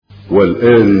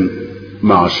والآن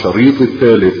مع الشريط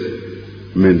الثالث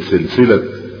من سلسلة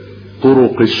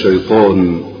طرق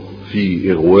الشيطان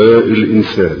في إغواء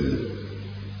الإنسان.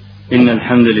 إن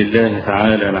الحمد لله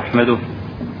تعالى نحمده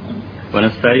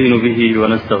ونستعين به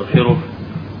ونستغفره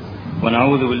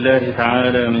ونعوذ بالله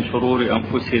تعالى من شرور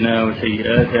أنفسنا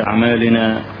وسيئات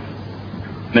أعمالنا.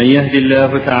 من يهد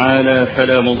الله تعالى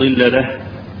فلا مضل له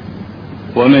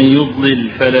ومن يضلل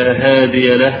فلا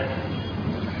هادي له،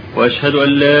 وأشهد أن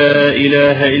لا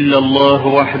إله إلا الله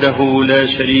وحده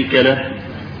لا شريك له،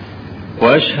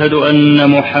 وأشهد أن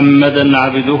محمدا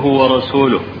عبده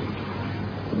ورسوله.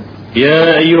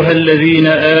 يا أيها الذين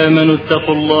آمنوا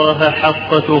اتقوا الله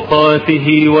حق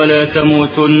تقاته ولا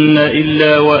تموتن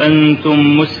إلا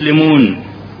وأنتم مسلمون.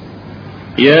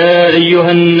 يا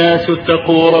أيها الناس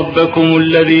اتقوا ربكم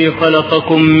الذي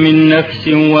خلقكم من نفس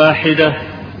واحدة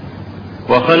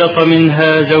وخلق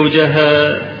منها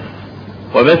زوجها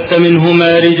وبث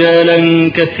منهما رجالا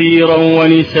كثيرا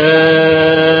ونساء،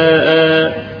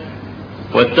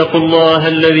 واتقوا الله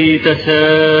الذي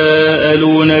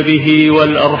تساءلون به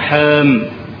والأرحام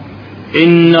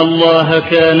إن الله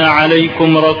كان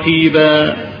عليكم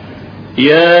رقيبا.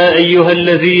 يا أيها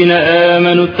الذين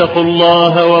آمنوا اتقوا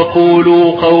الله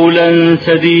وقولوا قولا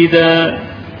سديدا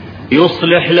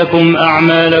يصلح لكم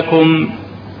أعمالكم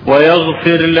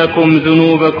ويغفر لكم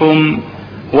ذنوبكم،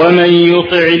 ومن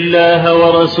يطع الله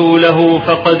ورسوله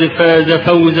فقد فاز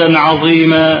فوزا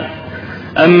عظيما.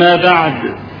 أما بعد،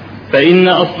 فإن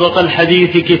أصدق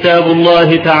الحديث كتاب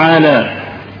الله تعالى،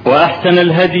 وأحسن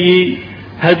الهدي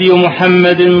هدي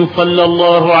محمد صلى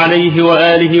الله عليه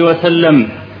وآله وسلم،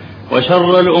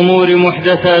 وشر الأمور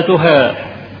محدثاتها،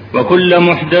 وكل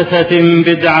محدثة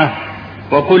بدعة،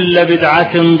 وكل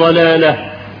بدعة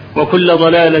ضلالة، وكل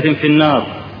ضلالة في النار.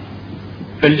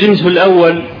 فالجنس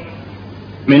الأول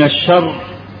من الشر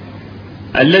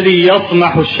الذي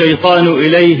يطمح الشيطان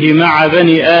إليه مع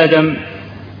بني آدم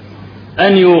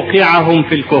أن يوقعهم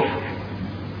في الكفر.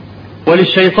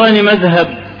 وللشيطان مذهب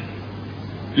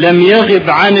لم يغب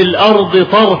عن الأرض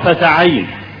طرفة عين.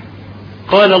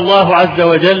 قال الله عز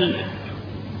وجل: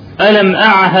 ألم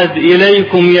أعهد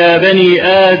إليكم يا بني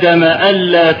آدم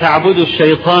ألا تعبدوا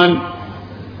الشيطان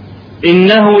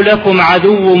إنه لكم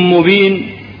عدو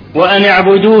مبين وأن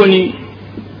اعبدوني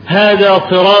هذا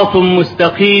صراط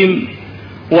مستقيم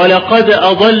ولقد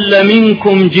أضل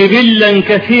منكم جبلا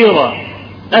كثيرا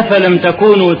أفلم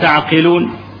تكونوا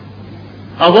تعقلون.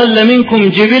 أضل منكم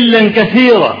جبلا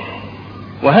كثيرا،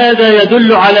 وهذا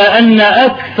يدل على أن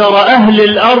أكثر أهل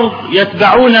الأرض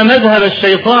يتبعون مذهب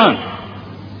الشيطان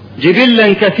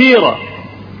جبلا كثيرا،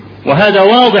 وهذا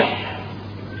واضح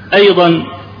أيضا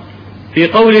في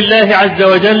قول الله عز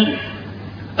وجل: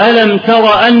 ألم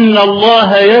تر أن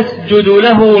الله يسجد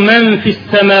له من في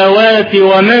السماوات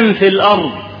ومن في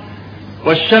الأرض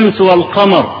والشمس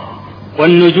والقمر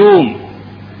والنجوم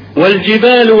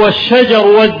والجبال والشجر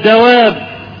والدواب.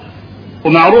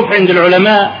 ومعروف عند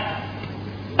العلماء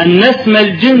أن اسم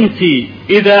الجنس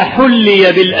إذا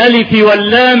حلي بالألف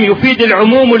واللام يفيد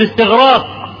العموم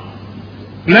والاستغراق.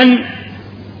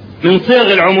 من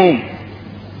صيغ العموم،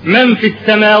 من في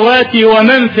السماوات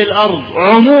ومن في الأرض،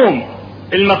 عموم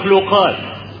المخلوقات.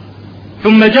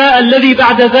 ثم جاء الذي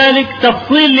بعد ذلك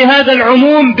تفصيل لهذا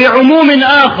العموم بعموم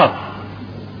آخر،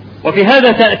 وفي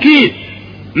هذا تأكيد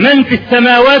من في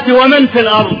السماوات ومن في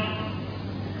الأرض.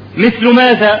 مثل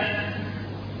ماذا؟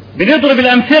 بنضرب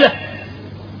الأمثلة.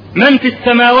 من في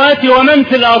السماوات ومن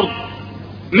في الأرض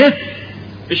مثل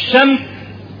الشمس،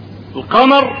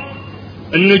 القمر،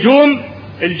 النجوم،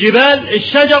 الجبال،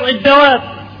 الشجر، الدواب.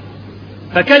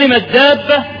 فكلمة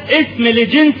دابة اسم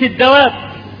لجنس الدواب،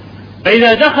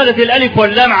 فإذا دخلت الألف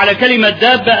واللام على كلمة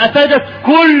دابة أفادت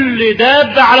كل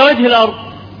دابة على وجه الأرض.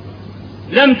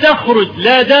 لم تخرج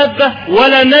لا دابة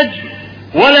ولا نجم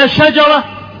ولا شجرة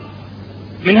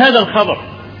من هذا الخبر،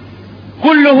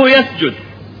 كله يسجد.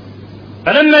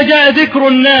 فلما جاء ذكر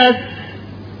الناس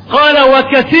قال: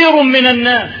 وكثير من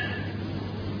الناس،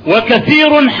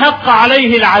 وكثير حق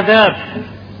عليه العذاب.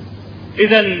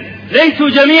 إذن ليسوا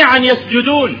جميعا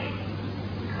يسجدون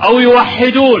أو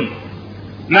يوحدون،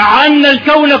 مع أن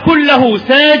الكون كله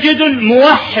ساجد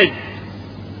موحد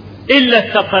إلا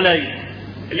الثقلين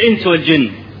الإنس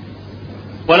والجن.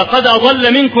 ولقد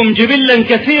أضل منكم جبلا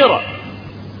كثيرا.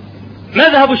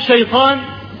 مذهب الشيطان،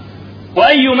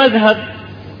 وأي مذهب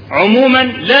عموما،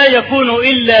 لا يكون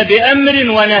إلا بأمر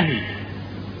ونهي.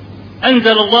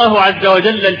 أنزل الله عز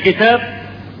وجل الكتاب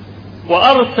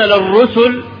وأرسل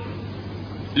الرسل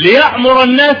ليأمر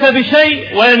الناس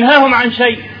بشيء وينهاهم عن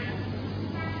شيء.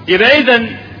 يبقى إذن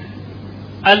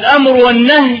الأمر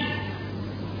والنهي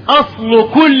أصل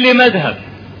كل مذهب.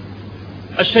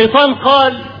 الشيطان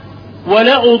قال: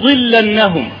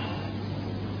 ولأضلنهم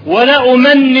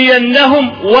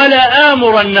ولأمنينهم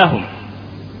ولآمرنهم.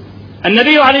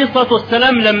 النبي عليه الصلاة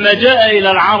والسلام لما جاء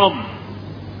إلى العرب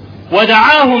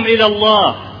ودعاهم إلى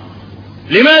الله،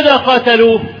 لماذا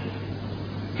قاتلوه؟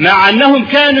 مع أنهم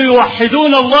كانوا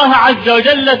يوحدون الله عز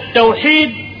وجل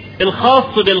التوحيد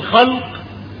الخاص بالخلق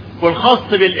والخاص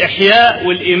بالإحياء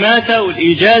والإماتة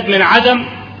والإيجاد من عدم،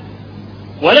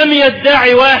 ولم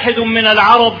يدعي واحد من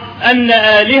العرب أن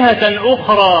آلهة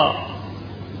أخرى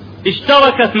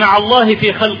اشتركت مع الله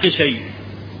في خلق شيء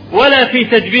ولا في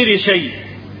تدبير شيء،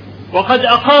 وقد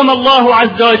أقام الله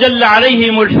عز وجل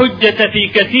عليهم الحجة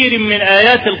في كثير من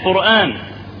آيات القرآن.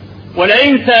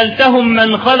 ولئن سألتهم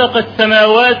من خلق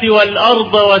السماوات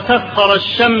والأرض وسخر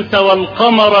الشمس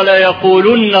والقمر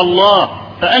ليقولن الله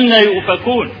فأنى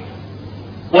يؤفكون.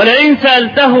 ولئن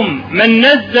سألتهم من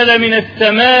نزل من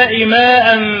السماء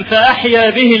ماء فأحيا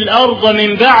به الأرض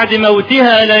من بعد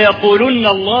موتها ليقولن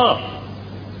الله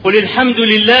قل الحمد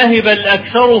لله بل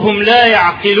أكثرهم لا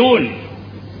يعقلون.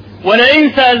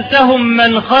 ولئن سألتهم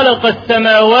من خلق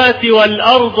السماوات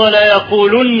والأرض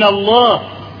ليقولن الله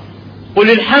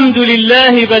قل الحمد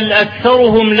لله بل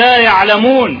أكثرهم لا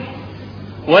يعلمون.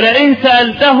 ولئن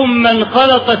سألتهم من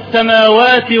خلق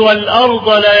السماوات والأرض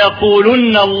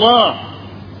ليقولن الله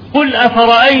قل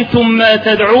أفرأيتم ما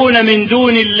تدعون من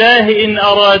دون الله إن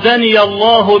أرادني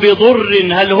الله بضر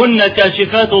هل هن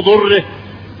كاشفات ضره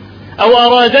أو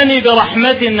أرادني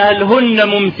برحمة هل هن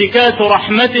ممسكات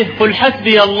رحمته قل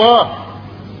حسبي الله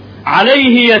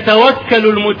عليه يتوكل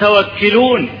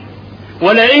المتوكلون.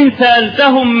 ولئن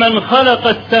سألتهم من خلق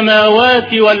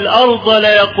السماوات والأرض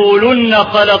ليقولن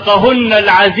خلقهن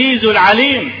العزيز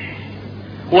العليم.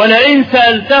 ولئن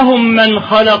سألتهم من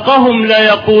خلقهم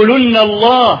ليقولن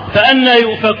الله فأنى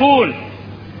يؤفكون.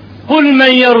 قل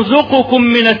من يرزقكم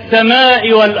من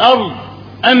السماء والأرض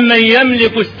أم من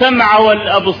يملك السمع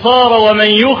والأبصار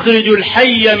ومن يخرج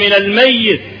الحي من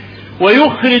الميت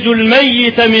ويخرج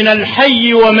الميت من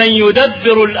الحي ومن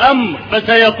يدبر الأمر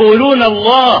فسيقولون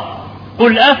الله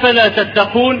قل أفلا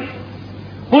تتقون.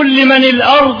 قل لمن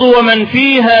الأرض ومن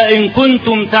فيها إن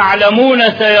كنتم تعلمون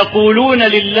سيقولون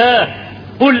لله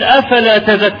قل أفلا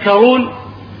تذكرون.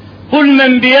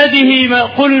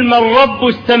 قل من رب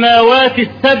السماوات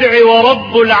السبع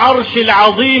ورب العرش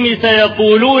العظيم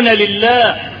سيقولون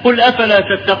لله قل أفلا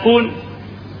تتقون.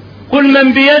 قل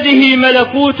من بيده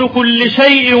ملكوت كل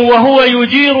شيء وهو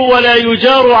يجير ولا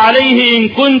يجار عليه إن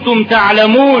كنتم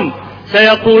تعلمون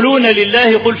سيقولون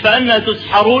لله قل فأنى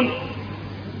تسحرون.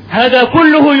 هذا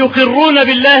كله يقرون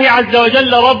بالله عز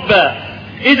وجل ربا.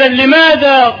 إذا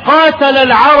لماذا قاتل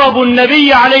العرب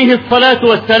النبي عليه الصلاة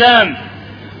والسلام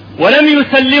ولم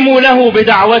يسلموا له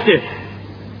بدعوته؟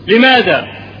 لماذا؟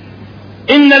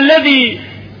 إن الذي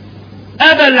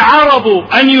أبى العرب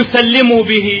أن يسلموا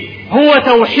به هو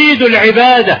توحيد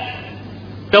العبادة،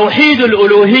 توحيد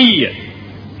الألوهية.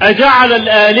 أجعل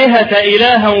الآلهة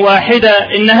إلها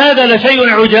واحدا إن هذا لشيء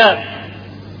عجاب.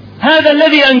 هذا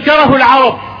الذي أنكره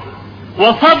العرب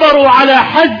وصبروا على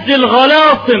حز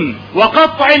الغلاصم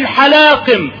وقطع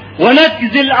الحلاقم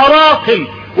ونكز الأراقم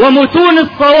ومتون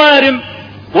الصوارم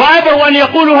وأبوا أن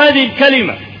يقولوا هذه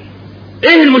الكلمة.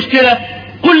 إيه المشكلة؟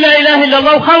 قل لا إله إلا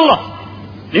الله وخلص.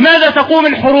 لماذا تقوم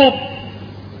الحروب؟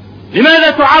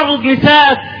 لماذا تعرض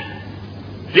نساءك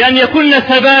لأن يكن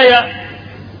سبايا؟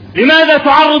 لماذا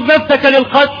تعرض نفسك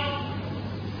للقتل؟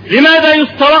 لماذا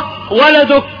يسترق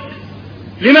ولدك؟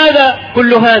 لماذا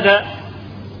كل هذا؟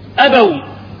 أبوا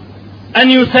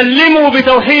أن يسلموا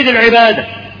بتوحيد العبادة.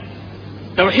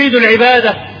 توحيد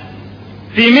العبادة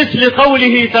في مثل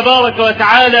قوله تبارك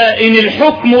وتعالى إن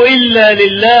الحكم إلا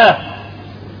لله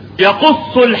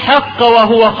يقص الحق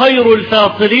وهو خير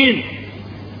الفاصلين.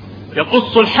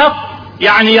 يقص الحق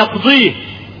يعني يقضيه.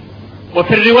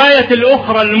 وفي الرواية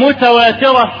الأخرى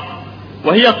المتواترة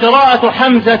وهي قراءة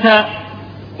حمزة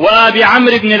وأبي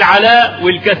عمرو بن العلاء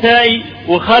والكسائي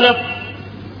وخلف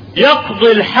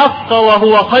يقضي الحق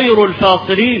وهو خير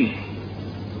الفاصلين.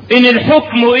 إن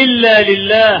الحكم إلا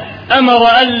لله أمر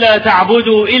ألا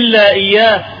تعبدوا إلا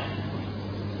إياه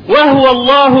وهو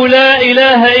الله لا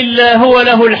إله إلا هو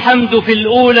له الحمد في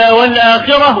الأولى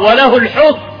والآخرة وله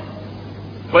الحكم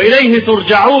وإليه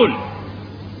ترجعون.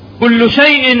 كل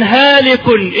شيء هالك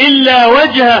إلا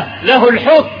وجهه له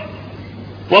الحكم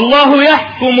والله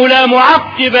يحكم لا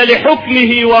معقب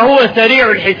لحكمه وهو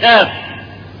سريع الحساب.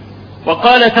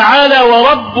 وقال تعالى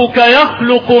وربك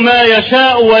يخلق ما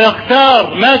يشاء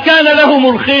ويختار ما كان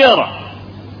لهم الخيرة.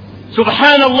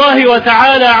 سبحان الله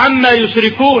وتعالى عما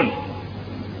يشركون.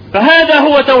 فهذا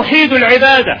هو توحيد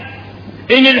العبادة.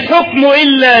 إن الحكم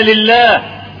إلا لله،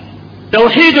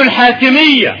 توحيد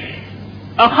الحاكمية.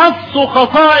 أخص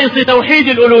خصائص توحيد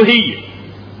الألوهية.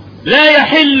 لا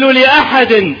يحل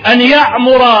لأحد أن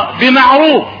يأمر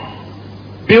بمعروف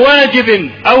بواجب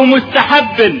أو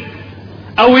مستحب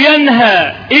أو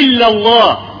ينهى إلا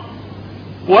الله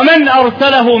ومن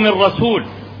أرسله من رسول.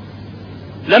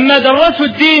 لما درسوا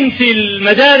الدين في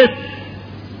المدارس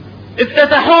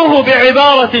افتتحوه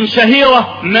بعبارة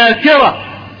شهيرة ماكرة،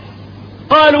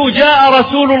 قالوا: جاء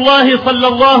رسول الله صلى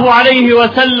الله عليه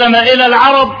وسلم إلى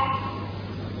العرب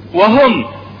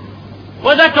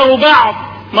وذكروا بعض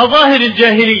مظاهر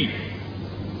الجاهلية،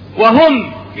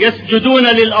 وهم يسجدون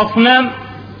للأصنام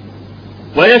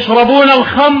ويشربون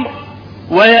الخمر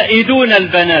ويئدون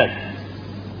البنات،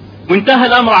 وانتهى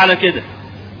الأمر على كده،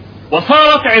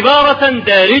 وصارت عبارة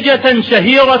دارجة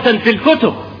شهيرة في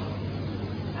الكتب.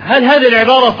 هل هذه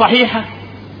العبارة صحيحة؟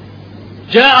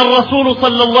 جاء الرسول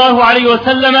صلى الله عليه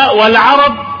وسلم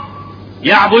والعرب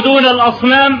يعبدون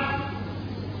الأصنام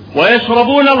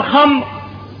ويشربون الخمر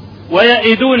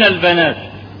ويئدون البنات.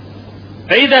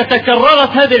 فإذا تكررت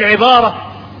هذه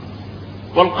العبارة،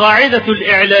 والقاعدة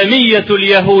الإعلامية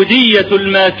اليهودية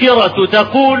الماكرة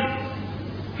تقول: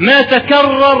 ما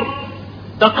تكرر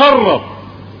تقرر،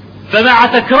 فمع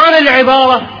تكرار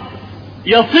العبارة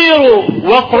يصير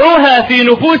وقعها في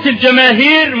نفوس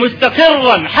الجماهير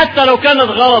مستقرا حتى لو كانت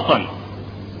غلطا.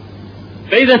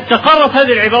 فإذا استقرت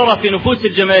هذه العبارة في نفوس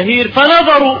الجماهير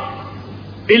فنظروا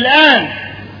الآن: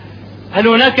 هل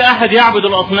هناك أحد يعبد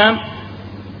الأصنام؟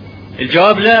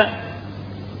 الجواب لا.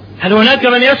 هل هناك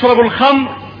من يشرب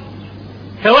الخمر؟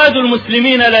 سواد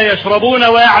المسلمين لا يشربون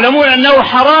ويعلمون أنه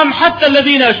حرام حتى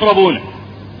الذين يشربون.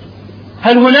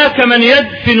 هل هناك من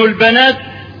يدفن البنات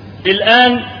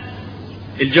الآن؟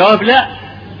 الجواب لا.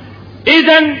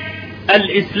 إذن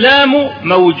الإسلام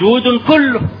موجود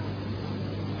كله.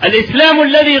 الإسلام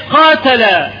الذي قاتل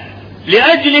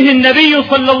لأجله النبي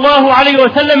صلى الله عليه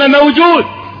وسلم موجود.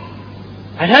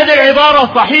 هل هذه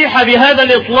العبارة صحيحة بهذا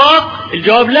الإطلاق؟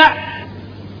 الجواب لا.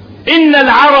 إن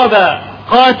العرب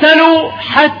قاتلوا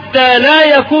حتى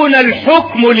لا يكون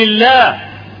الحكم لله،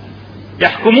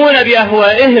 يحكمون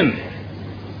بأهوائهم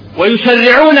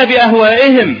ويشرعون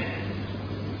بأهوائهم.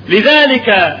 لذلك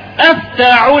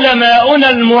أفتى علماؤنا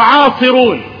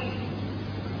المعاصرون،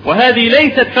 وهذه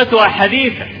ليست فتوى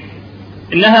حديثة،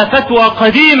 إنها فتوى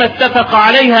قديمة اتفق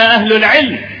عليها أهل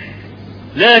العلم،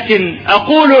 لكن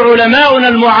أقول علماؤنا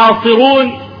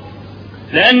المعاصرون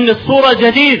لأن الصورة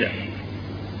جديدة،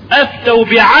 أفتوا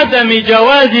بعدم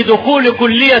جواز دخول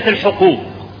كلية الحقوق.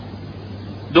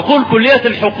 دخول كلية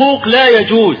الحقوق لا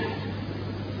يجوز،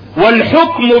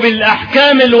 والحكم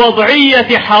بالأحكام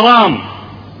الوضعية حرام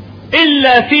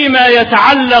إلا فيما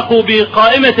يتعلق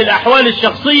بقائمة الأحوال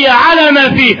الشخصية على ما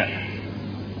فيها،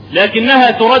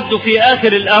 لكنها ترد في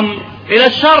آخر الأمر إلى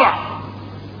الشرع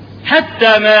حتى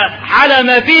على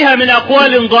ما فيها من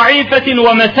أقوال ضعيفة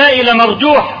ومسائل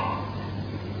مرجوحة.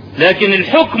 لكن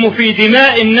الحكم في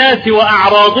دماء الناس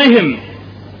وأعراضهم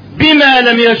بما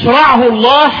لم يشرعه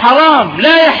الله حرام،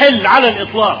 لا يحل على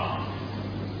الإطلاق.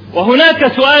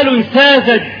 وهناك سؤال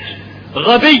ساذج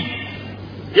غبي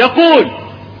يقول: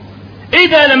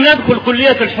 إذا لم ندخل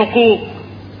كلية الحقوق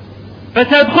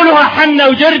فسيدخلها حنا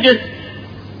وجرجس،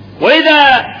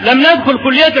 وإذا لم ندخل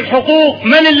كلية الحقوق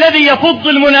من الذي يفض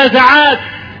المنازعات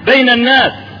بين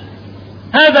الناس؟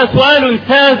 هذا سؤال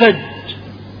ساذج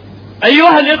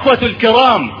أيها الإخوة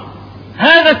الكرام.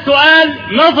 هذا السؤال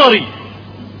نظري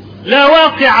لا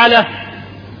واقع له.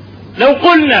 لو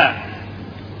قلنا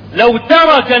لو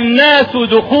ترك الناس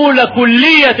دخول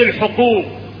كلية الحقوق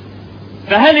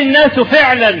فهل الناس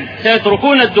فعلا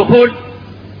سيتركون الدخول؟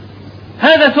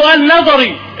 هذا سؤال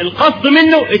نظري، القصد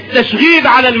منه التشغيب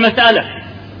على المسألة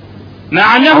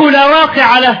مع أنه لا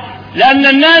واقع له، لأن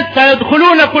الناس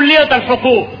سيدخلون كلية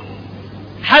الحقوق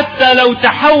حتى لو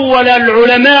تحول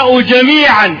العلماء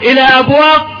جميعا إلى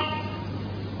أبواق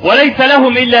وليس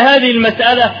لهم إلا هذه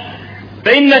المسألة،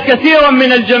 فإن كثيرا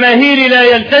من الجماهير لا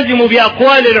يلتزم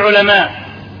بأقوال العلماء.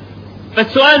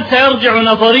 فالسؤال سيرجع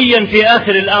نظريا في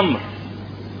آخر الأمر،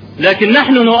 لكن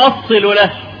نحن نؤصل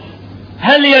له: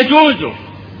 هل يجوز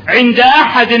عند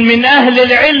أحد من أهل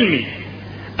العلم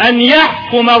أن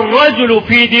يحكم الرجل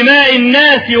في دماء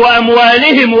الناس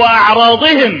وأموالهم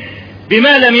وأعراضهم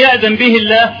بما لم يأذن به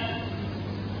الله؟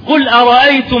 قل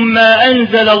أرأيتم ما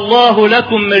أنزل الله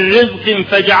لكم من رزق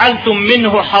فجعلتم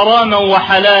منه حراما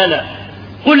وحلالا،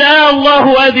 قل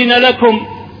الله أذن لكم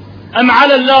أم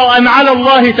على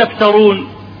الله تفترون؟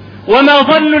 وما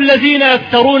ظن الذين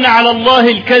يفترون على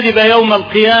الله الكذب يوم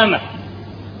القيامة؟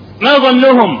 ما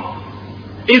ظنهم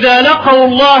إذا لقوا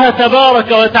الله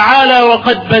تبارك وتعالى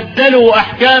وقد بدلوا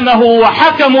أحكامه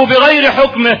وحكموا بغير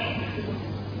حكمه؟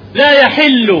 لا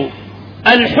يحل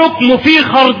الحكم في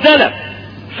خردلة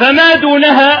فما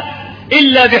دونها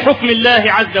إلا بحكم الله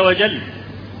عز وجل.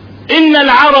 إن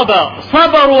العرب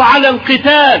صبروا على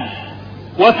القتال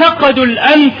وفقدوا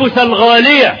الأنفس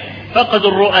الغالية،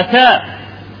 فقدوا الرؤساء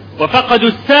وفقدوا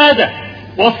السادة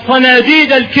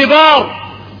والصناديد الكبار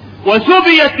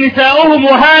وسبيت نساؤهم،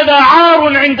 وهذا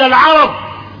عار عند العرب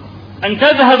أن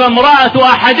تذهب امرأة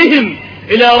أحدهم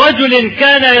إلى رجل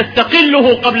كان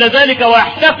يستقله قبل ذلك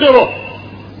ويحتقره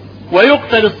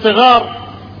ويقتل الصغار،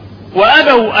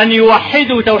 وأبوا أن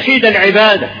يوحدوا توحيد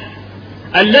العبادة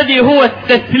الذي هو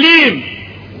التسليم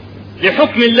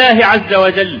لحكم الله عز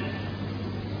وجل.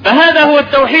 فهذا هو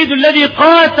التوحيد الذي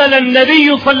قاتل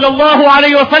النبي صلى الله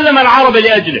عليه وسلم العرب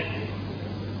لأجله،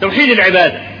 توحيد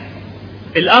العبادة.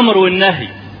 الأمر والنهي.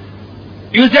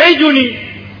 يزعجني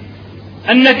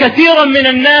أن كثيرا من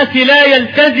الناس لا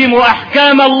يلتزم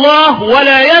أحكام الله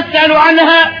ولا يسأل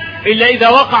عنها إلا إذا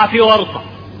وقع في ورطة.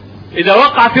 إذا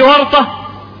وقع في ورطة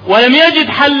ولم يجد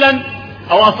حلا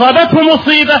أو أصابته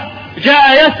مصيبة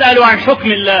جاء يسأل عن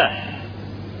حكم الله.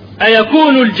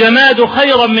 أيكون الجماد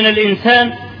خيرا من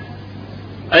الإنسان؟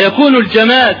 أيكون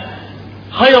الجماد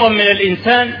خيرا من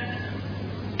الإنسان؟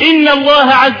 إن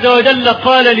الله عز وجل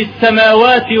قال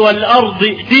للسماوات والأرض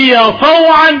ائتيا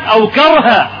طوعا أو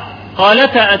كرها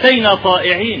قالتا أتينا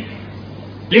طائعين.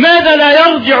 لماذا لا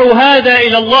يرجع هذا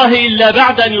إلى الله إلا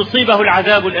بعد أن يصيبه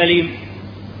العذاب الأليم؟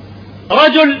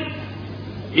 رجل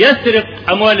يسرق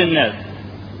أموال الناس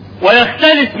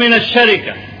ويختلس من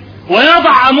الشركة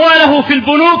ويضع أمواله في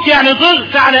البنوك، يعني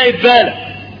ضغط على إبالة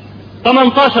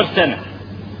 18 سنة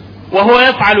وهو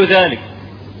يفعل ذلك،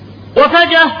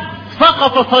 وفجأة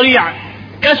سقط صريعا،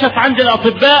 كشف عند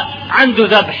الأطباء عنده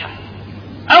ذبحة.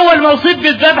 أول ما أصيب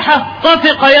بالذبحة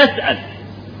طفق يسأل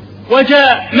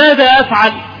وجاء ماذا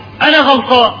أفعل؟ أنا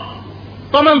غلطان،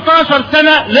 18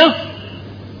 سنة لص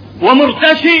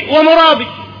ومرتشي ومرابي،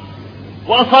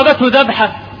 وأصابته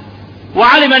ذبحة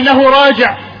وعلم أنه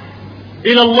راجع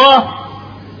إلى الله،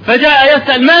 فجاء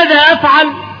يسأل ماذا أفعل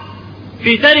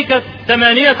في تركة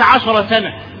 18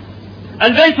 سنة؟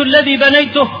 البيت الذي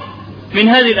بنيته من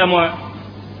هذه الأموال،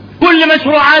 كل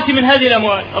مشروعاتي من هذه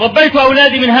الأموال، ربيت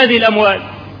أولادي من هذه الأموال،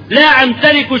 لا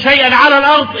أمتلك شيئا على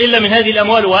الأرض إلا من هذه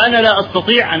الأموال، وأنا لا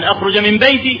أستطيع أن أخرج من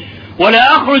بيتي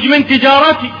ولا أخرج من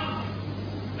تجارتي،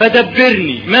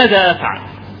 فدبرني ماذا أفعل؟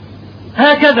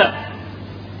 هكذا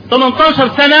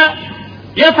 18 سنة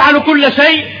يفعل كل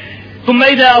شيء، ثم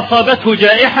إذا أصابته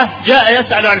جائحة جاء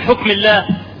يسأل عن حكم الله.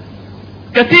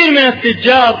 كثير من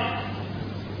التجار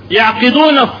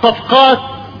يعقدون الصفقات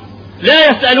لا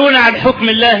يسألون عن حكم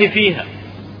الله فيها.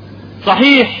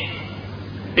 صحيح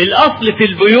الأصل في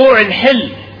البيوع الحل،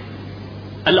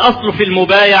 الأصل في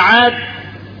المبايعات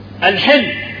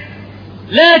الحل،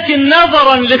 لكن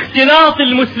نظرا لاختلاط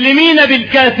المسلمين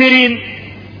بالكافرين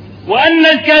وأن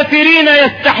الكافرين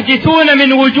يستحدثون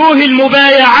من وجوه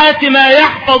المبايعات ما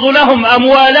يحفظ لهم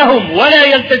أموالهم ولا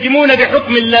يلتزمون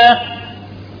بحكم الله،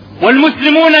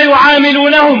 والمسلمون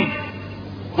يعاملونهم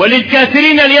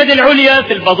وللكافرين اليد العليا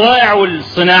في البضائع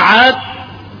والصناعات،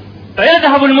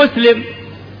 فيذهب المسلم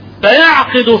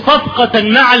فيعقد صفقة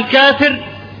مع الكافر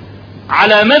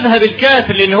على مذهب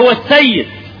الكافر لأنه هو السيد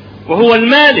وهو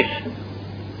المالك،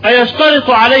 فيشترط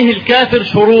عليه الكافر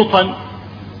شروطا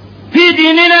في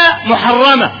ديننا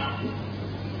محرمة،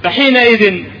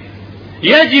 فحينئذ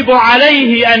يجب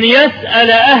عليه أن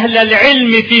يسأل أهل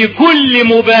العلم في كل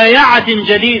مبايعة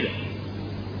جديدة،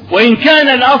 وإن كان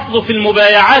الأصل في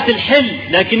المبايعات الحل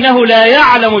لكنه لا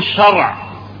يعلم الشرع،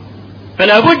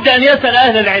 فلا بد أن يسأل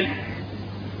أهل العلم.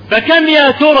 فكم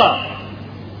يا ترى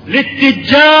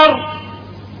للتجار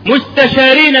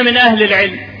مستشارين من أهل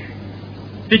العلم؟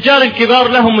 التجار الكبار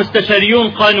لهم مستشاريون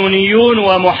قانونيون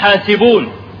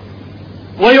ومحاسبون،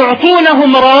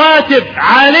 ويعطونهم رواتب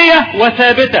عالية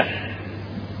وثابتة،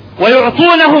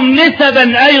 ويعطونهم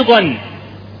نسبا أيضا،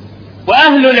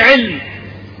 وأهل العلم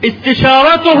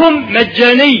استشارتهم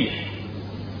مجانية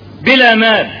بلا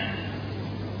مال.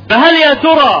 فهل يا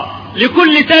ترى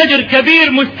لكل تاجر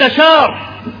كبير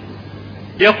مستشار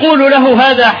يقول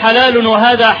له هذا حلال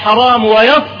وهذا حرام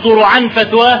ويصدر عن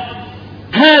فتواه؟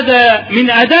 هذا من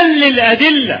أدل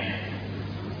الأدلة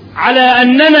على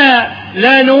أننا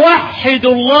لا نوحد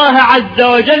الله عز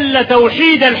وجل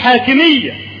توحيد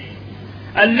الحاكمية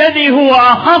الذي هو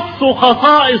أخص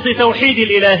خصائص توحيد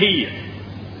الإلهية.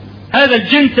 هذا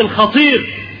الجنس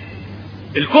الخطير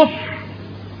الكفر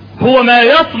هو ما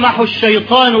يطمح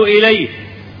الشيطان إليه،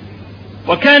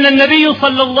 وكان النبي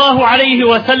صلى الله عليه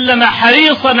وسلم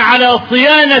حريصا على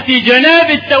صيانة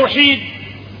جناب التوحيد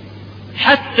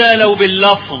حتى لو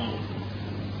باللفظ،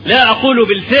 لا أقول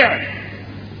بالفعل،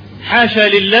 حاشا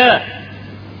لله.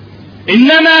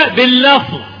 إنما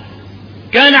باللفظ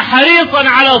كان حريصا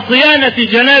على صيانة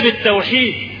جناب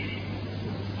التوحيد.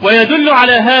 ويدل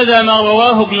على هذا ما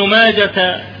رواه ابن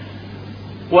ماجة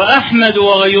وأحمد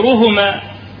وغيرهما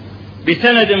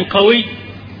بسند قوي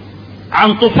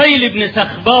عن طفيل بن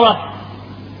سخبرة،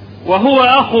 وهو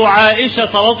أخو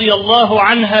عائشة رضي الله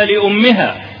عنها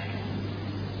لأمها،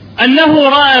 أنه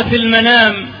رأى في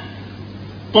المنام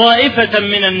طائفة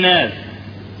من الناس.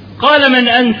 قال: من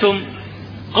أنتم؟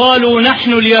 قالوا: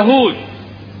 نحن اليهود.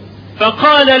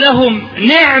 فقال لهم: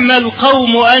 نعم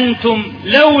القوم أنتم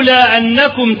لولا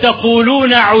أنكم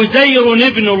تقولون عزير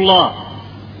ابن الله.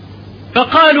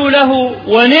 فقالوا له: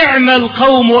 ونعم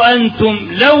القوم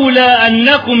أنتم لولا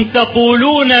أنكم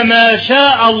تقولون ما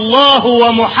شاء الله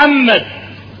ومحمد.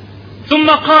 ثم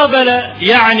قابل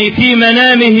يعني في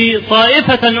منامه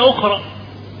طائفة أخرى.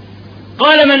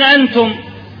 قال: من أنتم؟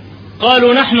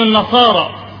 قالوا: نحن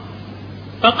النصارى.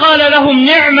 فقال لهم: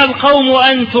 نعم القوم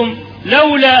أنتم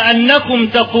لولا أنكم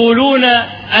تقولون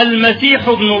المسيح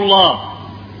ابن الله.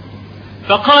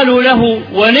 فقالوا له: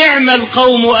 ونعم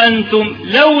القوم أنتم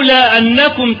لولا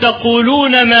أنكم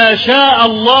تقولون ما شاء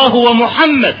الله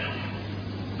ومحمد.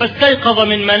 فاستيقظ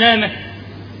من منامه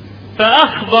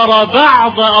فأخبر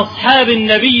بعض أصحاب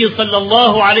النبي صلى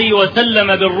الله عليه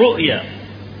وسلم بالرؤيا،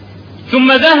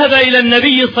 ثم ذهب إلى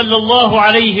النبي صلى الله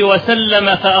عليه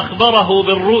وسلم فأخبره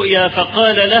بالرؤيا،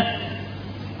 فقال له: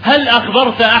 هل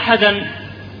أخبرت أحدا؟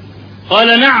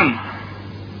 قال: نعم.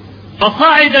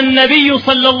 فصعد النبي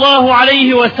صلى الله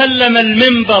عليه وسلم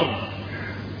المنبر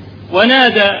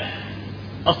ونادى: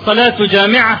 الصلاة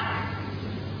جامعة.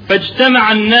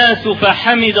 فاجتمع الناس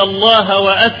فحمد الله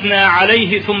وأثنى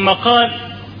عليه، ثم قال: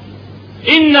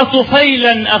 إن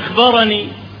طفيلا أخبرني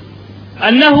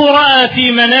أنه رأى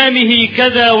في منامه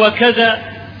كذا وكذا،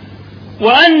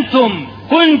 وأنتم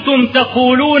كنتم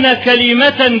تقولون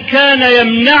كلمة كان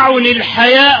يمنعني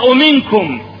الحياء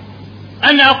منكم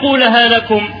أن أقولها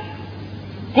لكم.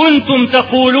 كنتم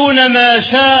تقولون ما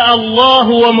شاء الله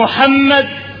ومحمد،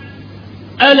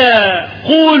 ألا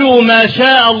قولوا ما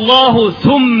شاء الله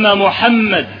ثم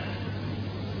محمد.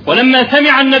 ولما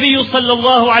سمع النبي صلى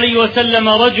الله عليه وسلم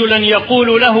رجلا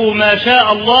يقول له ما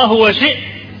شاء الله وشئت،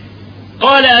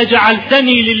 قال: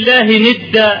 أجعلتني لله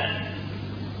ندا؟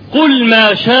 قل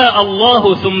ما شاء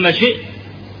الله ثم شئت.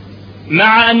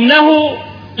 مع أنه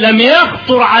لم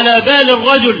يخطر على بال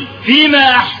الرجل فيما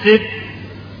أحسب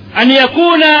أن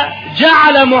يكون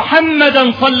جعل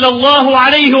محمدا صلى الله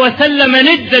عليه وسلم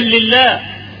ندا لله،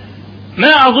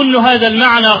 ما أظن هذا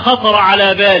المعنى خطر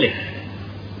على باله.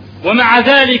 ومع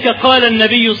ذلك قال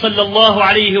النبي صلى الله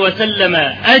عليه وسلم: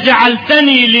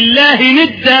 أجعلتني لله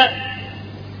ندا؟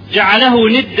 جعله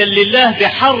ندا لله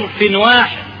بحرف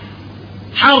واحد،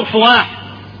 حرف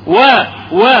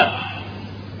واحد،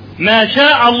 ما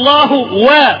شاء الله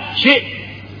وشئت،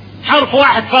 حرف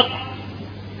واحد فقط.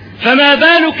 فما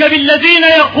بالك بالذين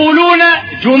يقولون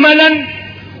جملا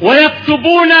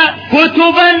ويكتبون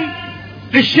كتبا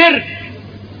في الشرك: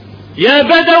 يا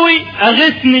بدوي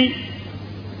أغثني،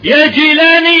 يا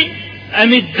جيلاني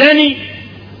أمدني،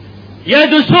 يا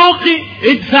دسوقي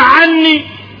ادفع عني.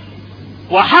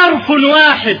 وحرف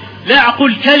واحد، لا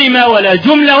أقول كلمة ولا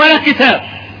جملة ولا كتاب.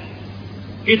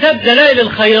 كتاب دلائل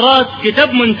الخيرات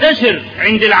كتاب منتشر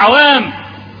عند العوام،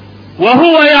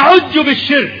 وهو يعج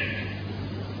بالشرك،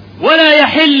 ولا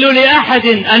يحل لأحد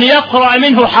أن يقرأ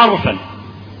منه حرفا.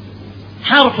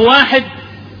 حرف واحد،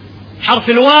 حرف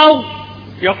الواو،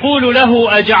 يقول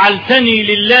له: أجعلتني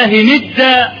لله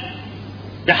ندا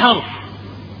بحرف.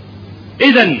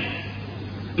 إذن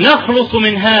نخلص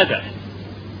من هذا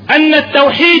أن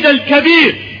التوحيد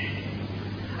الكبير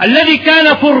الذي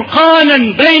كان فرقانا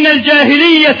بين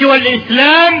الجاهلية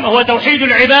والإسلام هو توحيد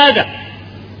العبادة.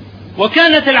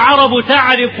 وكانت العرب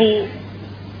تعرف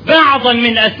بعضا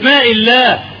من أسماء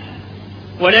الله،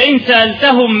 ولئن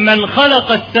سألتهم من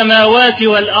خلق السماوات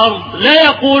والأرض لا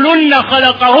يقولن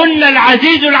خلقهن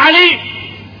العزيز العليم.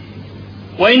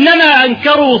 وإنما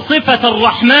أنكروا صفة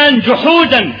الرحمن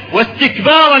جحودا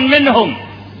واستكبارا منهم،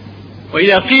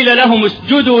 وإذا قيل لهم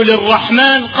اسجدوا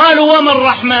للرحمن قالوا: وما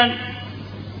الرحمن؟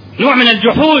 نوع من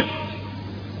الجحود.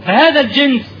 فهذا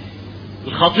الجنس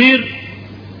الخطير،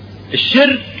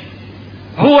 الشرك،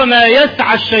 هو ما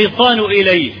يسعى الشيطان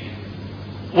إليه.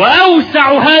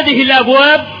 وأوسع هذه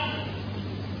الأبواب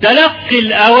تلقي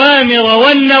الأوامر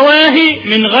والنواهي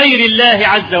من غير الله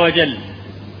عز وجل.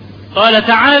 قال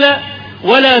تعالى: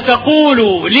 ولا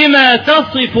تقولوا لما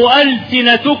تصف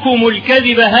ألسنتكم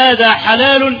الكذب هذا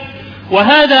حلال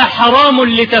وهذا حرام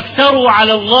لتفتروا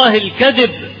على الله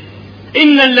الكذب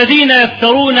إن الذين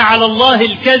يفترون على الله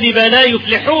الكذب لا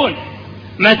يفلحون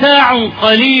متاع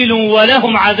قليل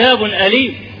ولهم عذاب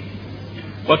أليم.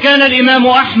 وكان الإمام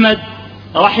أحمد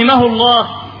رحمه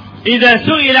الله إذا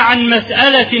سئل عن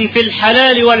مسألة في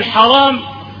الحلال والحرام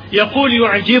يقول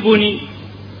يعجبني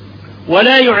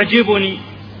ولا يعجبني،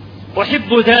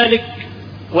 أحب ذلك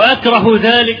وأكره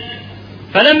ذلك.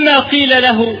 فلما قيل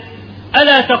له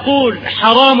ألا تقول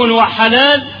حرام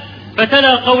وحلال،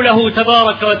 فتلا قوله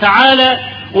تبارك وتعالى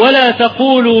ولا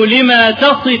تقولوا لما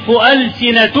تصف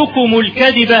ألسنتكم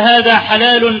الكذب هذا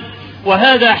حلال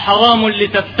وهذا حرام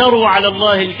لتفتروا على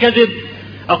الله الكذب.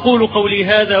 أقول قولي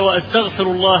هذا وأستغفر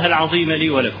الله العظيم لي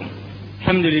ولكم.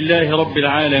 الحمد لله رب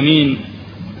العالمين،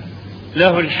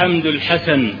 له الحمد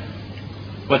الحسن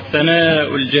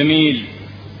والثناء الجميل،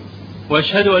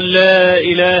 وأشهد أن لا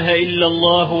إله إلا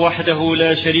الله وحده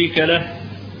لا شريك له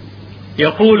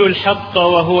يقول الحق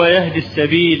وهو يهدي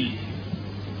السبيل،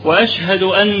 وأشهد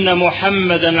أن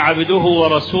محمدا عبده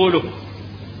ورسوله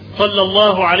صلى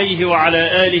الله عليه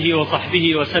وعلى آله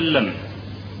وصحبه وسلم.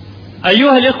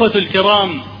 أيها الإخوة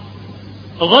الكرام،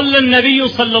 ظل النبي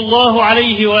صلى الله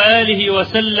عليه وآله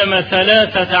وسلم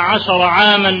 13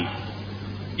 عاما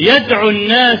يدعو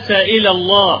الناس إلى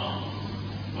الله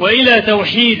وإلى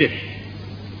توحيده،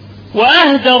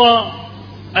 وأهدر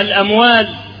الأموال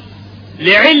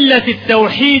لعلة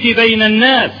التوحيد بين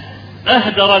الناس،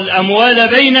 أهدر الأموال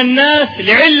بين الناس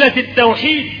لعلة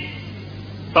التوحيد.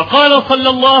 فقال صلى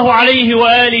الله عليه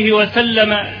وآله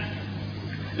وسلم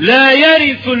لا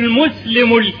يرث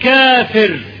المسلم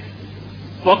الكافر،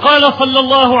 وقال صلى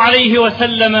الله عليه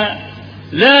وسلم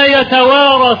لا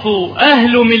يتوارث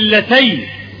أهل ملتين.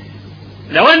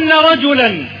 لو أن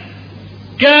رجلا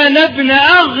كان ابن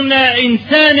أغنى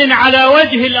إنسان على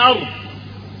وجه الأرض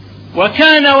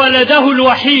وكان ولده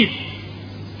الوحيد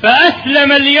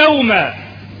فأسلم اليوم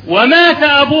ومات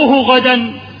أبوه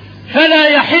غدا، فلا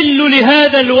يحل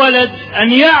لهذا الولد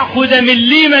أن يأخذ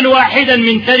مليما واحدا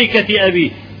من تركة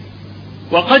أبيه،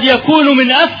 وقد يكون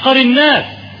من أفقر الناس،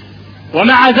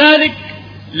 ومع ذلك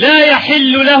لا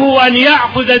يحل له أن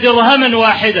يأخذ درهما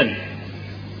واحدا.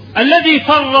 الذي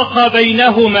فرق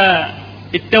بينهما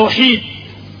التوحيد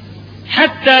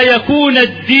حتى يكون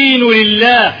الدين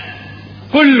لله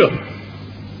كله،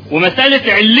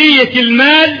 ومسألة علية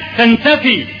المال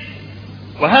تنتفي.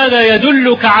 وهذا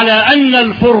يدلك على أن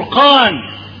الفرقان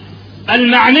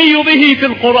المعني به في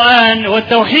القرآن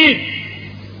والتوحيد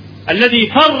الذي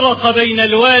فرق بين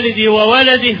الوالد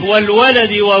وولده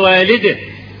والولد ووالده.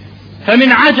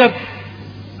 فمن عجب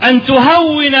أن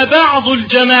تهون بعض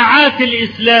الجماعات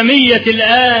الإسلامية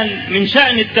الآن من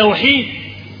شأن التوحيد،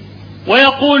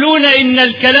 ويقولون إن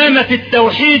الكلام في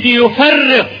التوحيد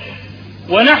يفرق،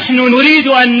 ونحن نريد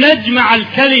أن نجمع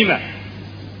الكلمة.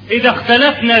 إذا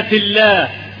اختلفنا في الله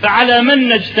فعلى من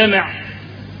نجتمع؟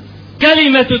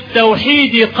 كلمة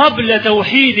التوحيد قبل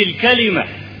توحيد الكلمة،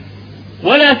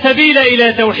 ولا سبيل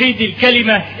إلى توحيد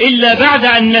الكلمة إلا بعد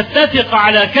أن نتفق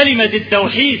على كلمة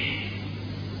التوحيد.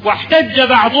 واحتج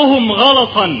بعضهم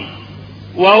غلطا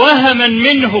ووهما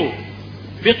منه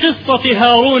بقصة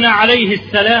هارون عليه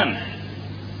السلام،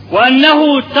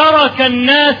 وأنه ترك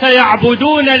الناس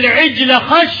يعبدون العجل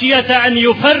خشية أن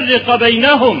يفرق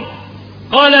بينهم.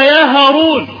 قال يا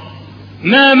هارون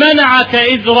ما منعك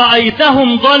إذ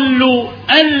رأيتهم ضلوا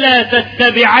ألا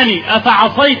تتبعني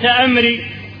أفعصيت أمري؟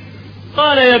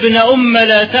 قال يا ابن أم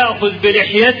لا تأخذ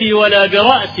بلحيتي ولا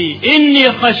برأسي،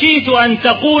 إني خشيت أن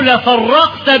تقول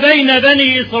فرقت بين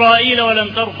بني إسرائيل ولم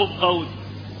ترقب قولي.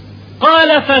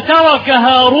 قال فترك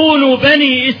هارون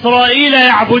بني إسرائيل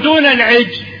يعبدون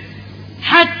العجل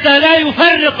حتى لا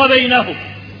يفرق بينهم.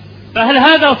 فهل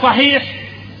هذا صحيح؟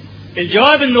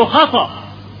 الجواب أنه خطأ،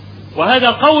 وهذا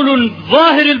قول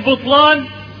ظاهر البطلان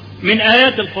من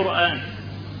آيات القرآن.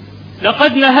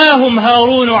 لقد نهاهم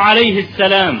هارون عليه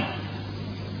السلام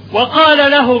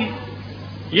وقال لهم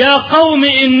يا قوم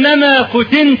إنما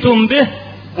فتنتم به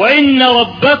وإن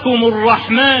ربكم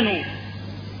الرحمن،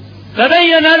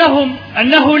 فبين لهم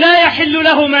أنه لا يحل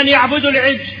لهم أن يعبدوا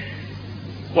العجل.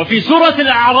 وفي سورة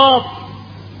الأعراف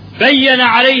بين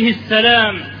عليه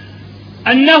السلام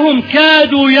أنهم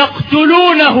كادوا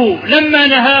يقتلونه لما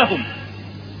نهاهم،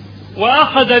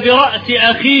 وأخذ برأس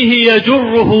أخيه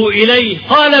يجره إليه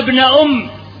قال ابن أم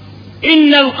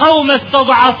إن القوم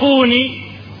استضعفوني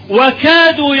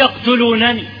وكادوا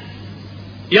يقتلونني.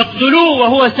 يقتلوه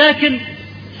وهو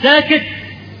ساكت،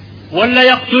 ولا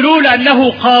يقتلوه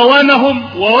لأنه قاومهم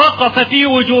ووقف في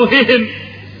وجوههم؟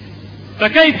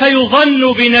 فكيف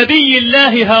يظن بنبي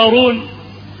الله هارون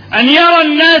أن يرى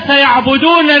الناس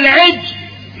يعبدون العجل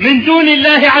من دون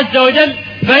الله عز وجل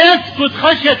فيسكت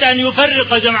خشية أن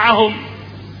يفرق جمعهم؟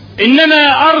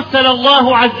 إنما أرسل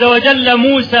الله عز وجل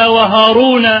موسى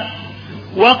وهارون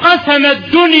وقسم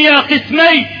الدنيا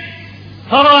قسمين،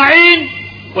 فراعين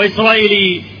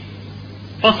وإسرائيليين،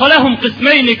 فصلهم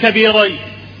قسمين كبيرين.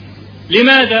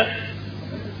 لماذا؟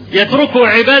 يتركوا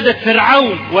عبادة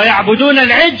فرعون ويعبدون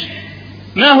العجل.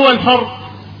 ما هو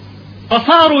الفرق؟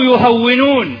 فصاروا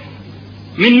يهونون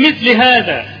من مثل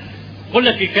هذا. قل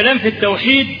لك الكلام في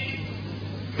التوحيد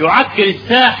يعكر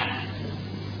الساحة.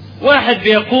 واحد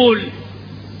بيقول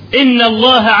إن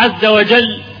الله عز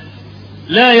وجل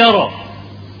لا يرى.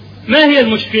 ما هي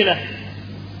المشكلة؟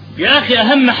 يا أخي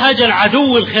أهم حاجة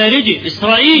العدو الخارجي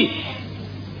إسرائيل.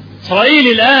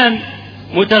 إسرائيل الآن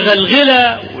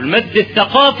متغلغلة، والمد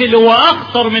الثقافي اللي هو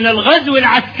أخطر من الغزو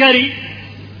العسكري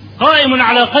قائم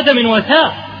على قدم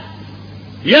وساق.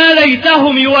 يا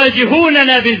ليتهم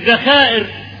يواجهوننا بالذخائر،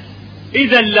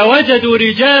 إذا لوجدوا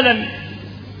رجالا،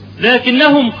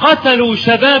 لكنهم قتلوا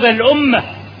شباب الأمة.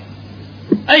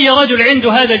 أي رجل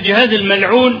عنده هذا الجهاز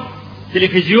الملعون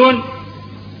تلفزيون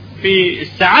في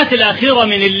الساعات الأخيرة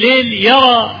من الليل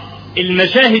يرى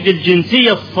المشاهد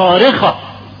الجنسية الصارخة.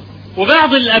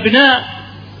 وبعض الأبناء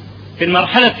في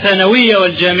المرحلة الثانوية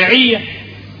والجامعية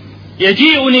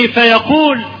يجيئني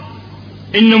فيقول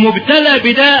إنه مبتلى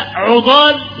بداء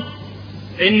عضال،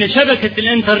 إن شبكة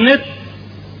الإنترنت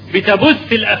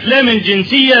بتبث الأفلام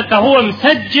الجنسية، فهو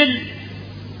مسجل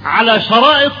على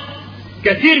شرائط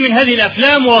كثير من هذه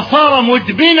الأفلام وصار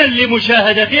مدمنا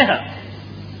لمشاهدتها،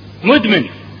 مدمن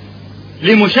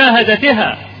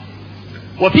لمشاهدتها.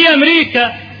 وفي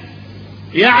أمريكا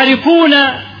يعرفون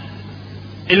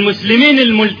المسلمين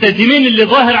الملتزمين اللي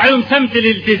ظاهر عليهم سمت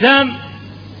الالتزام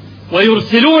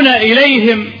ويرسلون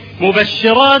إليهم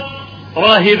مبشرات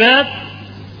راهبات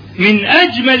من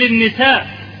أجمل النساء،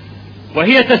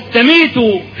 وهي تستميت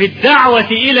في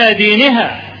الدعوة إلى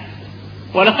دينها.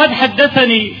 ولقد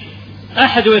حدثني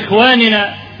أحد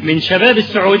إخواننا من شباب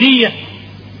السعودية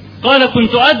قال: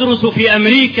 كنت أدرس في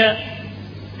أمريكا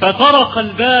فطرق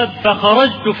الباب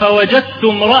فخرجت فوجدت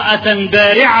امرأة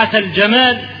بارعة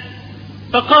الجمال،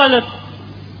 فقالت: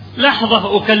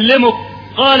 لحظة أكلمك.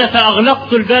 قال: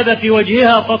 فأغلقت الباب في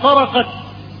وجهها فطرقت،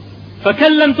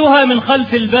 فكلمتها من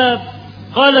خلف الباب،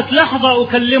 قالت: لحظة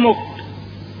أكلمك،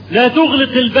 لا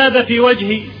تغلق الباب في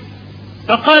وجهي.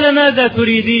 فقال: ماذا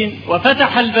تريدين؟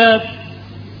 وفتح الباب.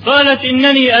 قالت: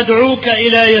 إنني أدعوك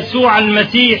إلى يسوع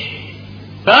المسيح.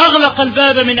 فأغلق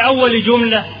الباب من أول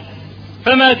جملة،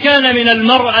 فما كان من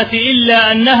المرأة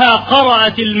إلا أنها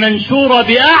قرأت المنشور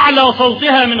بأعلى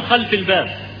صوتها من خلف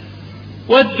الباب: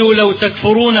 ودوا لو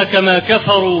تكفرون كما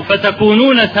كفروا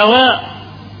فتكونون سواء،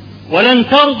 ولن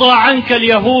ترضى عنك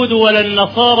اليهود ولا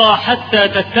النصارى حتى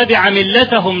تتبع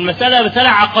ملتهم. مسألة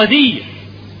عقدية.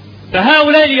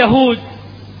 فهؤلاء اليهود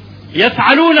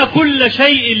يفعلون كل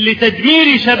شيء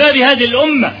لتدمير شباب هذه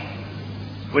الأمة.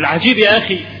 والعجيب يا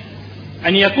أخي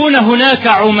أن يكون هناك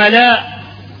عملاء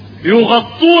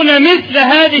يغطون مثل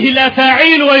هذه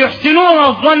الأفاعيل ويحسنون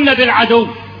الظن بالعدو.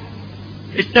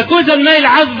 استكوز الماء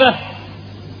العذبة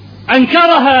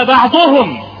أنكرها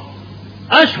بعضهم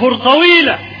أشهر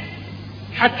طويلة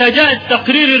حتى جاء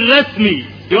التقرير الرسمي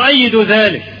يؤيد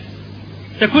ذلك.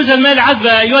 استكوز الماء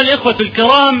العذبة أيها الإخوة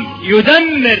الكرام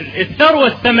يدمر الثروة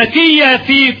السمكية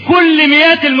في كل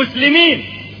مئات المسلمين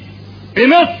في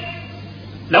مصر.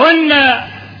 لو أن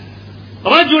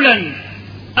رجلا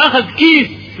أخذ كيس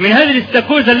من هذه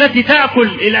الاستكوزة التي تأكل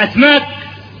الأسماك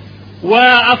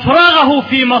وأفرغه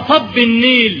في مصب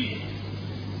النيل،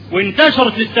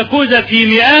 وانتشرت الاستكوزة في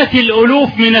مئات الألوف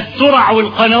من الترع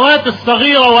والقنوات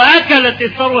الصغيرة وأكلت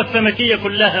الثروة السمكية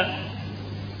كلها،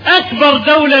 أكبر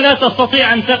دولة لا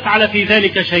تستطيع أن تفعل في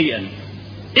ذلك شيئا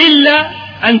إلا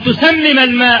أن تسمم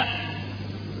الماء.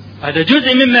 هذا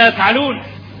جزء مما يفعلون.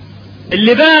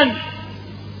 اللبان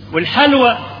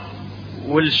والحلوى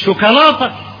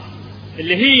والشوكولاتة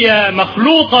اللي هي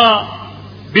مخلوطة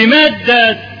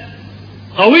بمادة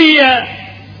قوية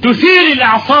تثير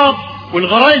الأعصاب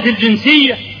والغرائز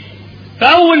الجنسية،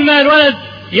 فأول ما الولد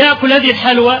يأكل هذه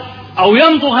الحلوى أو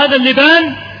يمضغ هذا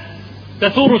اللبان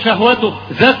تثور شهوته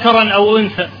ذكرا أو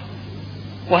أنثى،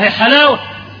 وهي حلاوة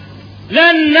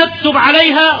لن نكتب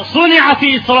عليها صنع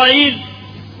في إسرائيل،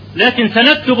 لكن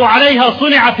سنكتب عليها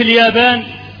صنع في اليابان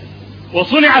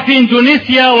وصنع في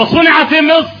إندونيسيا وصنع في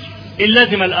مصر إن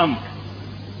لزم الأمر.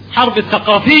 حرب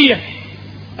الثقافية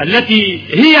التي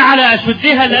هي على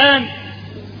أشدها الآن،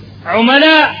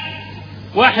 عملاء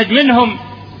واحد منهم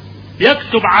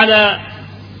يكتب على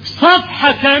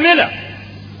صفحة كاملة: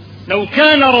 لو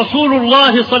كان رسول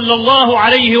الله صلى الله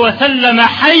عليه وسلم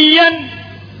حيا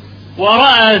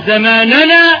ورأى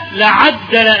زماننا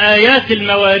لعدل آيات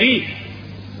المواريث.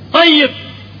 طيب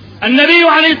النبي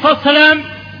عليه الصلاة والسلام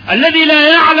الذي لا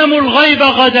يعلم الغيب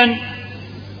غدا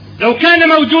لو كان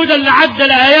موجودا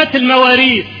لعدل آيات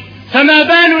المواريث، فما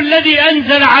بال الذي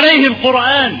أنزل عليه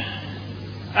القرآن؟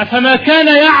 أفما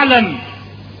كان يعلم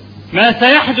ما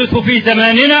سيحدث في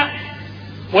زماننا؟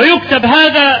 ويكتب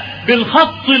هذا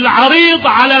بالخط العريض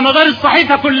على مدار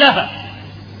الصحيفة كلها.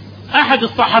 أحد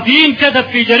الصحفيين كتب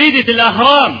في جريدة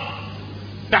الأهرام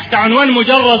تحت عنوان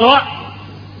مجرد رأي،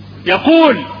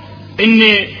 يقول إن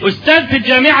أستاذ في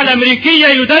الجامعة الأمريكية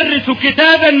يدرس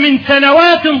كتابا من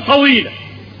سنوات طويلة،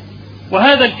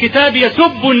 وهذا الكتاب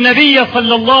يسب النبي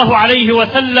صلى الله عليه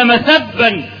وسلم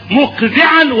سبا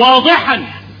مقذعا واضحا.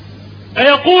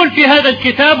 فيقول في هذا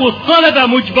الكتاب: الطلبة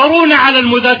مجبرون على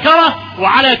المذاكرة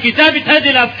وعلى كتابة هذه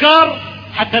الأفكار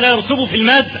حتى لا يرسبوا في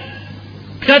المادة.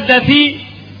 كتب فيه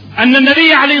أن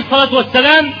النبي عليه الصلاة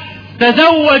والسلام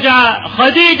تزوج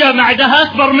خديجة بعدها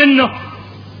أكبر منه،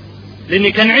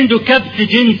 لأن كان عنده كبت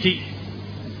جنسي،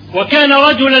 وكان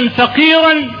رجلا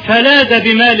فقيرا فلاذ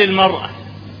بمال المرأة،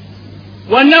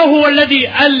 وأنه هو الذي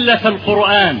ألف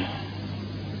القرآن.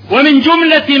 ومن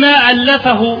جملة ما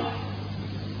ألفه: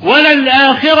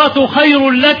 وللآخرة خير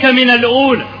لك من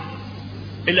الأولى.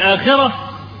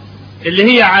 الآخرة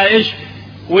اللي هي عائشة،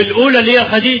 والأولى اللي هي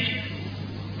خديجة.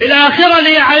 الآخرة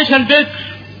اللي هي عائشة البكر،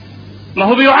 ما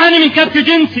هو بيعاني من كبت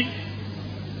جنسي،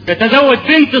 يتزوج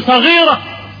بنت صغيرة.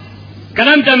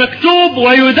 الكلام ده مكتوب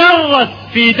ويدرس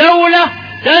في دولة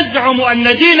تزعم أن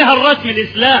دينها الرسمي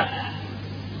الإسلام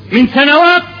من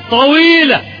سنوات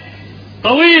طويلة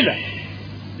طويلة،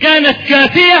 كانت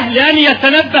كافية لأن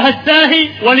يتنبه الساهي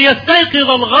وليستيقظ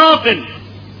الغافل،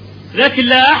 لكن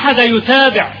لا أحد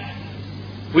يتابع،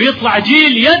 ويطلع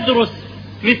جيل يدرس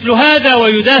مثل هذا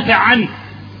ويدافع عنه.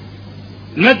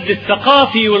 المد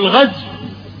الثقافي والغزو.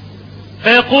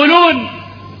 فيقولون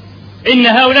إن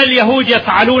هؤلاء اليهود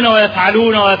يفعلون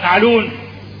ويفعلون ويفعلون،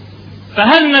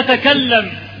 فهل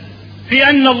نتكلم في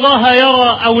أن الله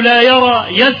يرى أو لا يرى،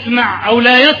 يسمع أو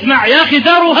لا يسمع؟ يا أخي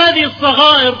داروا هذه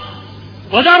الصغائر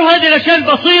وداروا هذه الأشياء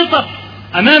البسيطة.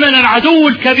 أمامنا العدو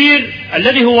الكبير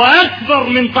الذي هو أكبر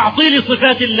من تعطيل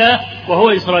صفات الله، وهو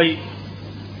إسرائيل.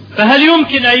 فهل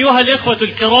يمكن أيها الإخوة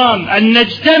الكرام أن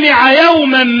نجتمع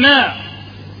يوما ما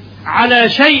على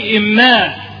شيء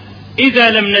ما إذا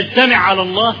لم نجتمع على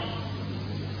الله؟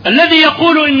 الذي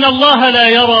يقول إن الله لا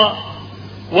يرى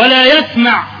ولا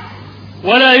يسمع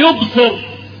ولا يبصر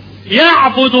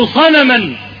يعبد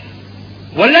صنما،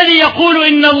 والذي يقول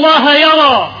إن الله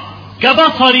يرى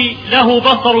كبصري، له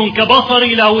بصر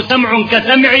كبصري، له سمع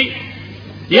كسمعي،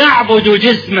 يعبد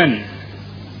جسما.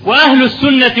 وأهل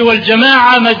السنة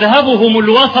والجماعة مذهبهم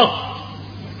الوسط،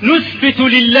 نثبت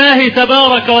لله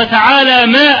تبارك وتعالى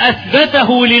ما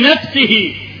أثبته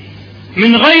لنفسه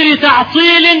من غير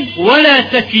تعطيل ولا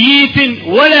تكييف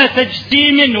ولا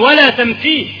تجسيم ولا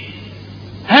تمثيل.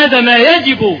 هذا ما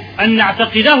يجب أن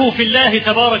نعتقده في الله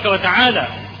تبارك وتعالى.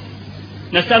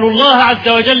 نسأل الله عز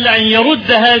وجل أن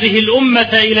يرد هذه الأمة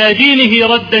إلى دينه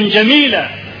ردا جميلا،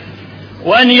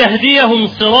 وأن يهديهم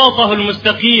صراطه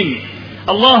المستقيم.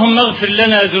 اللهم اغفر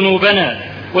لنا ذنوبنا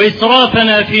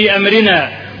وإسرافنا في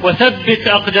أمرنا، وثبت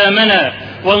أقدامنا،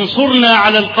 وانصرنا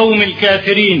على القوم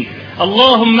الكافرين.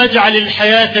 اللهم اجعل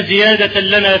الحياة زيادة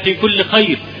لنا في كل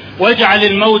خير، واجعل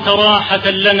الموت راحة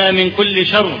لنا من كل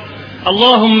شر.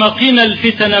 اللهم قنا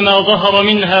الفتن ما ظهر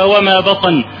منها وما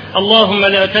بطن. اللهم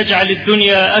لا تجعل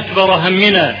الدنيا أكبر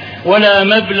همنا ولا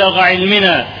مبلغ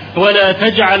علمنا، ولا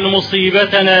تجعل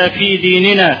مصيبتنا في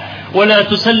ديننا، ولا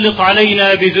تسلط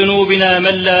علينا بذنوبنا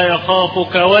من لا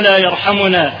يخافك ولا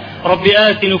يرحمنا. رب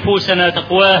آت نفوسنا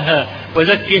تقواها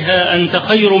وزكها أنت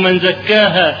خير من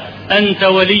زكاها، أنت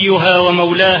وليها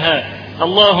ومولاها.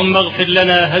 اللهم اغفر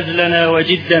لنا هزلنا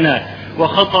وجدنا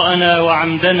وخطأنا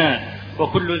وعمدنا،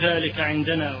 وكل ذلك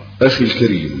عندنا. أخي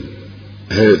الكريم،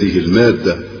 هذه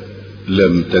المادة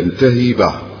لم تنتهي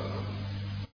بعد،